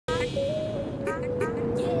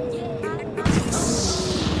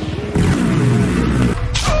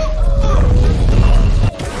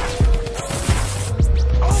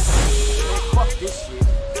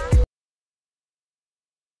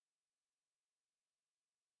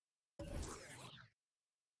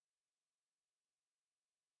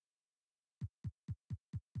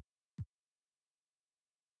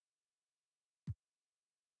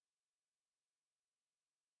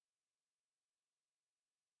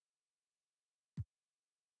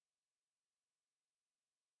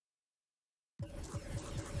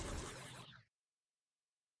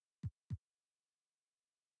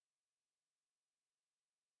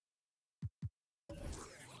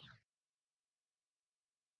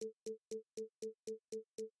You've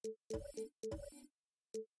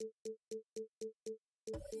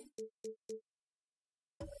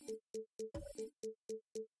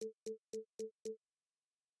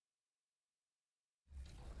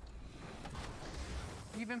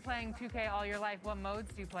been playing 2K all your life. What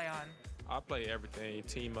modes do you play on? I play everything,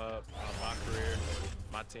 team up, my career,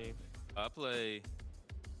 my team. I play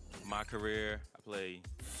my career. I play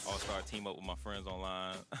all-star team up with my friends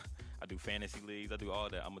online. I do fantasy leagues. I do all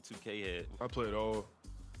that. I'm a 2K head. I play it all.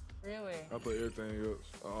 Really? I play everything else.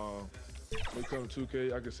 When it comes to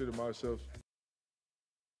 2K, I consider myself.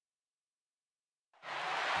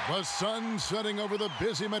 The sun setting over the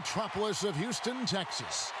busy metropolis of Houston,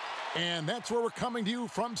 Texas. And that's where we're coming to you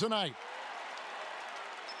from tonight.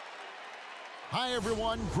 Hi,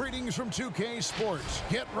 everyone. Greetings from 2K Sports.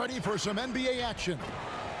 Get ready for some NBA action.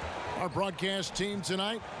 Our broadcast team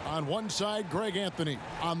tonight, on one side, Greg Anthony.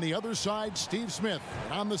 On the other side, Steve Smith.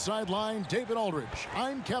 And on the sideline, David Aldridge.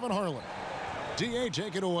 I'm Kevin Harlan. DA,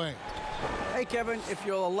 take it away. Hey, Kevin, if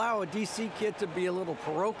you'll allow a DC kid to be a little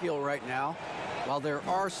parochial right now, while there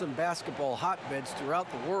are some basketball hotbeds throughout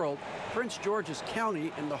the world, Prince George's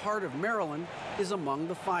County in the heart of Maryland is among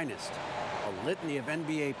the finest. A litany of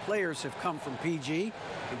NBA players have come from PG,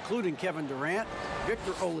 including Kevin Durant,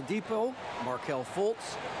 Victor Oladipo, Markelle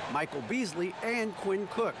Fultz, Michael Beasley, and Quinn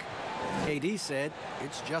Cook. KD said,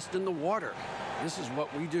 "It's just in the water. This is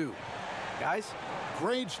what we do." Guys?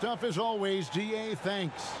 Great stuff as always, DA.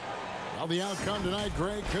 Thanks. Well, the outcome tonight,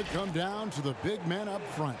 Greg, could come down to the big men up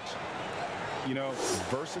front. You know,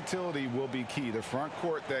 versatility will be key. The front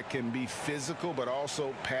court that can be physical but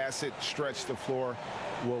also pass it, stretch the floor,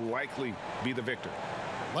 will likely be the victor.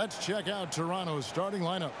 Let's check out Toronto's starting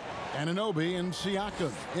lineup. Anunoby and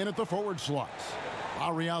Siakam in at the forward slots.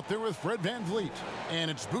 Lowry out there with Fred VanVleet.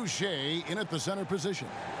 And it's Boucher in at the center position.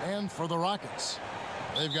 And for the Rockets,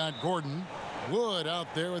 they've got Gordon, Wood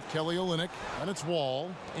out there with Kelly Olynyk, and it's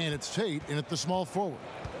Wall, and it's Tate in at the small forward.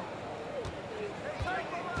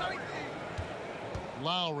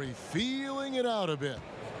 Lowry feeling it out a bit.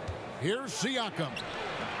 Here's Siakam.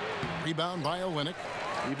 Rebound by Olynyk.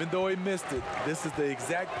 Even though he missed it, this is the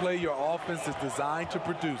exact play your offense is designed to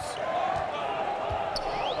produce.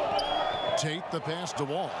 Tate the pass to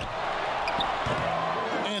Wall.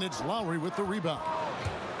 And it's Lowry with the rebound.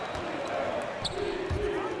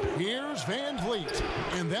 Here's VanVleet.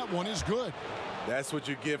 And that one is good. That's what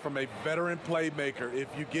you get from a veteran playmaker. If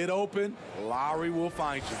you get open, Lowry will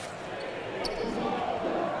find you.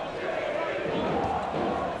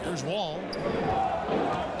 Here's Wall.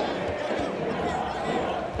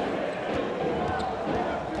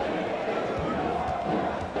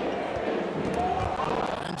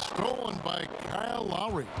 And stolen by Kyle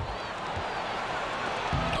Lowry.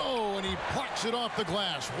 Oh, and he plucks it off the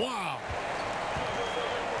glass. Wow.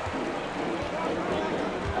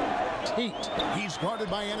 Tate. He's guarded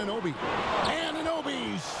by Anunoby.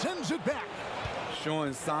 Anunoby sends it back.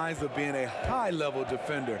 Showing signs of being a high-level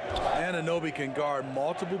defender. Anunoby can guard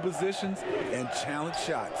multiple positions and challenge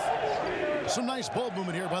shots. Some nice ball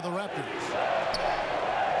movement here by the Raptors.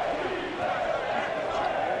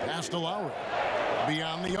 Pass to Lowry.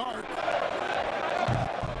 Beyond the arc.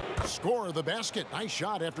 Score the basket. Nice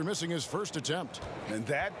shot after missing his first attempt. And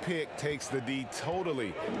that pick takes the D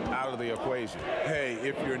totally out of the equation. Hey,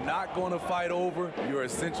 if you're not going to fight over, you're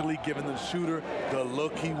essentially giving the shooter the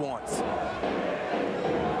look he wants.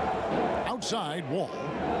 Outside, Wall.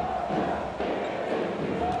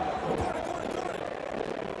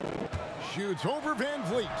 Shoots over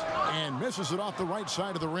VanVleet and misses it off the right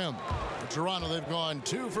side of the rim. For Toronto, they've gone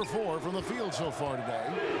 2 for 4 from the field so far today.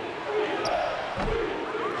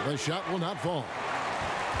 The shot will not fall.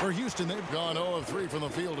 For Houston, they've gone 0 of 3 from the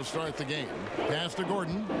field to start the game. Pass to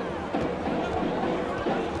Gordon.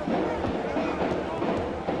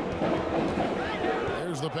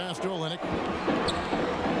 There's the pass to Olynyk.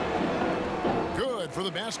 Good for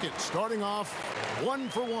the basket. Starting off 1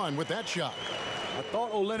 for 1 with that shot. I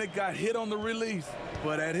thought Olynyk got hit on the release,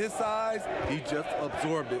 but at his size, he just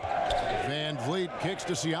absorbed it. VanVleet kicks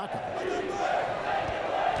to Siakam.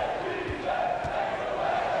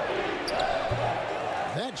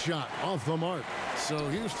 That shot off the mark. So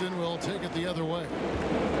Houston will take it the other way.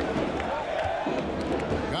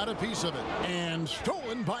 Got a piece of it. And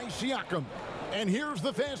stolen by Siakam. And here's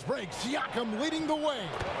the fast break. Siakam leading the way.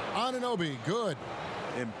 Anunoby, good.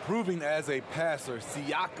 Improving as a passer,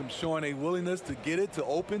 Siakam showing a willingness to get it to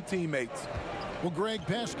open teammates. Well, Greg,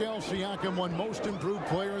 Pascal Siakam won Most Improved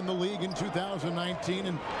Player in the league in 2019,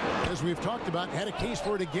 and as we've talked about, had a case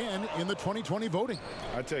for it again in the 2020 voting.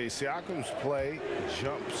 I tell you, Siakam's play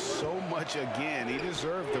jumped so much again. He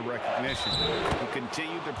deserved the recognition. He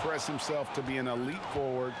continued to press himself to be an elite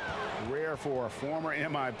forward, rare for a former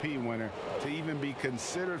MIP winner to even be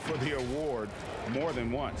considered for the award more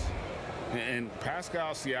than once. And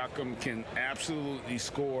Pascal Siakam can absolutely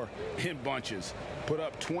score in bunches. Put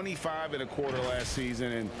up 25 in a quarter last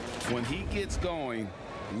season, and when he gets going,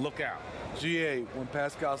 look out. GA, when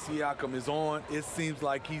Pascal Siakam is on, it seems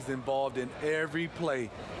like he's involved in every play.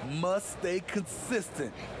 Must stay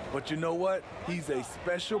consistent. But you know what? He's a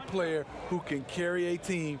special player who can carry a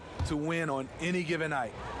team to win on any given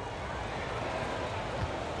night.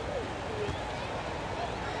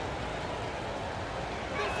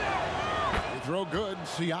 Throw good,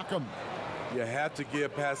 Siakam. You have to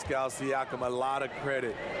give Pascal Siakam a lot of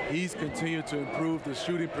credit. He's continued to improve the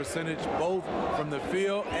shooting percentage both from the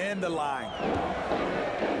field and the line.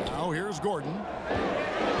 Now here's Gordon.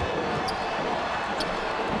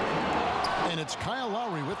 And it's Kyle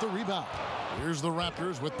Lowry with the rebound. Here's the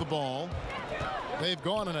Raptors with the ball. They've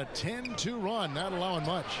gone on a 10-2 run, not allowing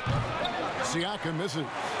much. Siakam misses.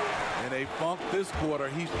 In a funk this quarter,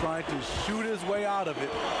 he's trying to shoot his way out of it.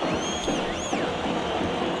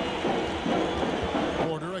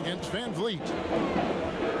 Porter against Van Vliet.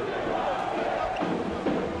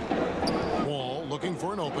 Wall looking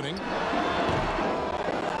for an opening.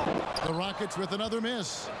 The Rockets with another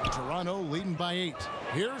miss. Toronto leading by 8.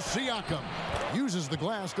 Here's Siakam. Uses the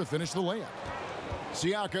glass to finish the layup.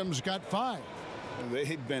 Siakam's got 5.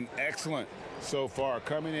 They've been excellent so far,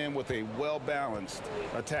 coming in with a well-balanced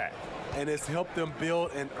attack. And it's helped them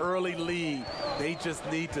build an early lead. They just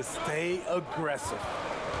need to stay aggressive.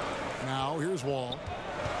 Now here's Wall.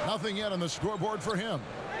 Nothing yet on the scoreboard for him.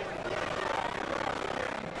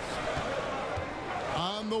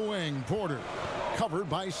 On the wing, Porter. Covered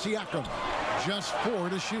by Siakam. Just 4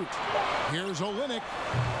 to shoot. Here's Olynyk.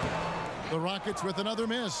 The Rockets with another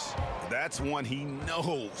miss. That's one he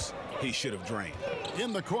knows he should have drained.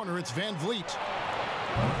 In the corner, it's Van Vliet.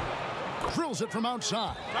 Drills it from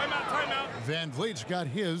outside. Timeout. Van Vliet's got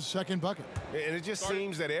his second bucket. And it just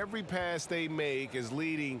seems that every pass they make is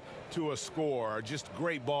leading to a score. Just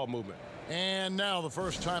great ball movement. And now the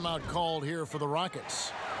first timeout called here for the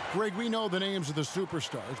Rockets. Greg, we know the names of the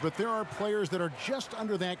superstars, but there are players that are just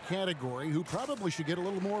under that category who probably should get a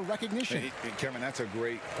little more recognition. Hey, Kevin, that's a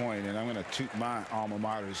great point, and I'm going to toot my alma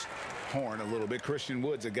mater's horn a little bit. Christian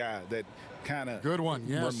Wood's a guy that kind of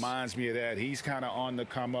reminds me of that. He's kind of on the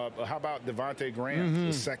come up. How about Devontae Graham,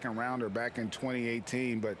 the second rounder back in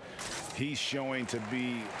 2018, but he's showing to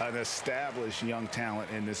be an established young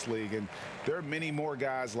talent in this league, and there are many more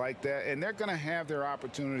guys like that, and they're going to have their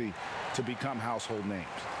opportunity to become household names.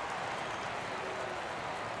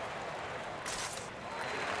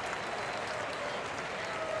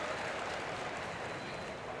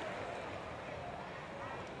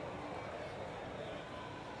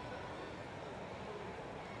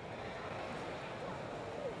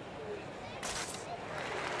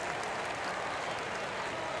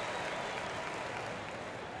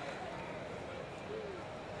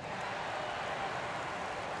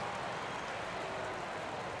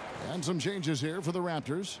 And some changes here for the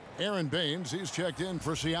Raptors. Aaron Baines, he's checked in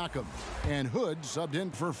for Siakam. And Hood subbed in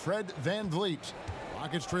for Fred Van Vliet.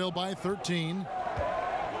 Rockets trail by 13.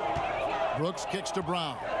 Brooks kicks to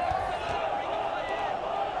Brown.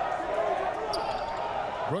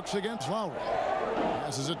 Brooks against Lowry.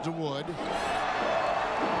 Passes it to Wood.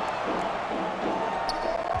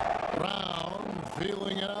 Brown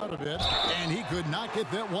feeling it out a bit. And he could not get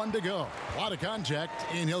that one to go. A lot of contact,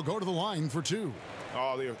 and he'll go to the line for 2.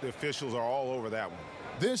 Oh, the officials are all over that one.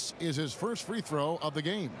 This is his first free throw of the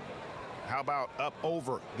game. How about up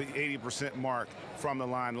over the 80% mark from the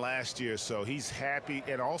line last year? So he's happy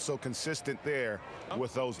and also consistent there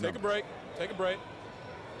with those numbers. Take a break.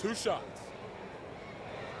 2 shots.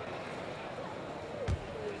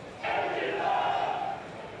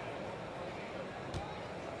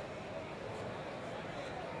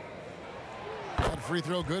 That free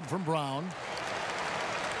throw good from Brown.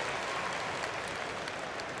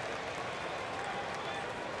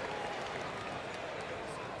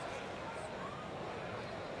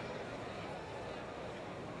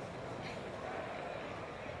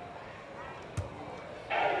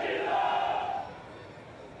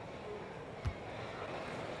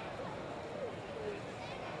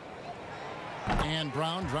 And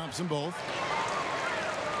Brown drops them both.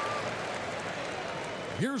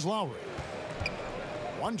 Here's Lowry.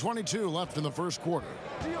 1:22 left in the first quarter.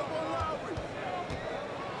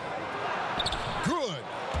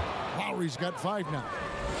 Lowry's got 5 now.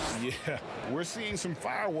 Yeah, we're seeing some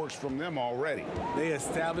fireworks from them already. They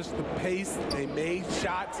established the pace. They made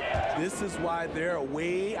shots. This is why they're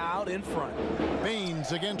way out in front.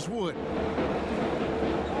 Baines against Wood.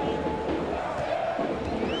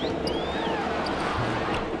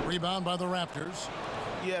 Rebound by the Raptors.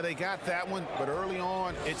 Yeah, they got that one, but early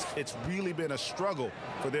on, it's really been a struggle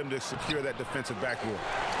for them to secure that defensive backboard.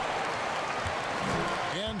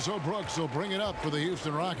 Enzo Brooks will bring it up for the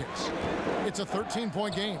Houston Rockets. It's a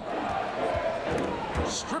 13-point game.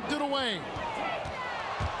 Stripped it away.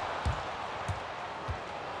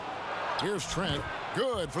 Here's Trent.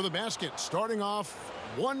 Good for the basket. Starting off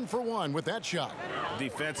 1 for 1 with that shot.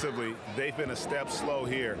 Defensively, they've been a step slow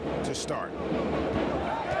here to start.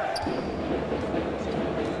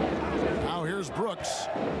 Now here's Brooks.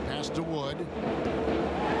 Pass to Wood.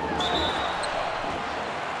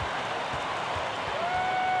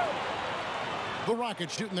 The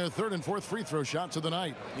Rockets shooting their 3rd and 4th free throw shots of the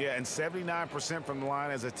night. Yeah, and 79% from the line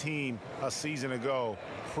as a team a season ago.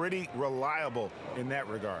 Pretty reliable in that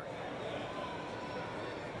regard.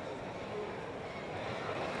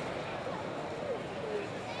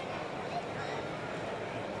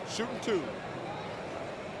 Shooting 2.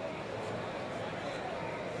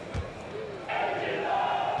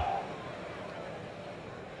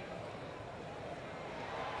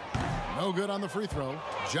 No good on the free throw.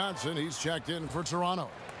 Johnson, he's checked in for Toronto.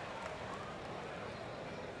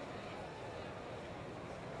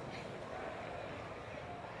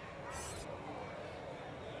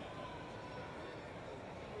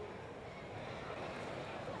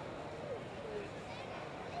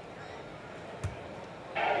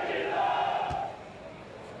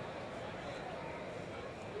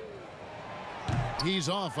 He's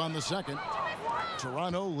off on the second.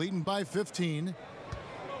 Toronto leading by 15.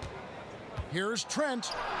 Here's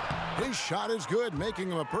Trent. His shot is good,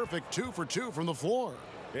 making him a perfect 2 for 2 from the floor.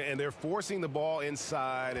 And they're forcing the ball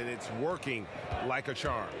inside, and it's working like a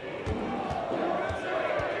charm.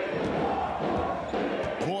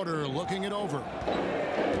 Porter looking it over.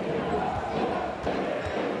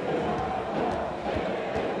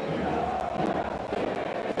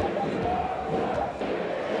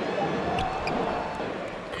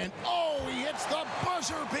 And oh, he hits the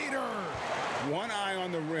buzzer beater. One eye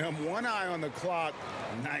on the rim, one eye on the clock.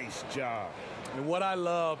 Nice job. And what I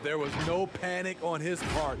love, there was no panic on his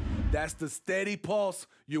part. That's the steady pulse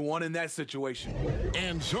you want in that situation.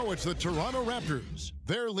 And so it's the Toronto Raptors.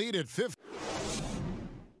 Their lead at 5.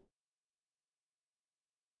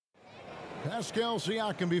 Pascal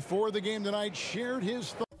Siakam before the game tonight shared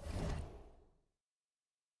his thoughts.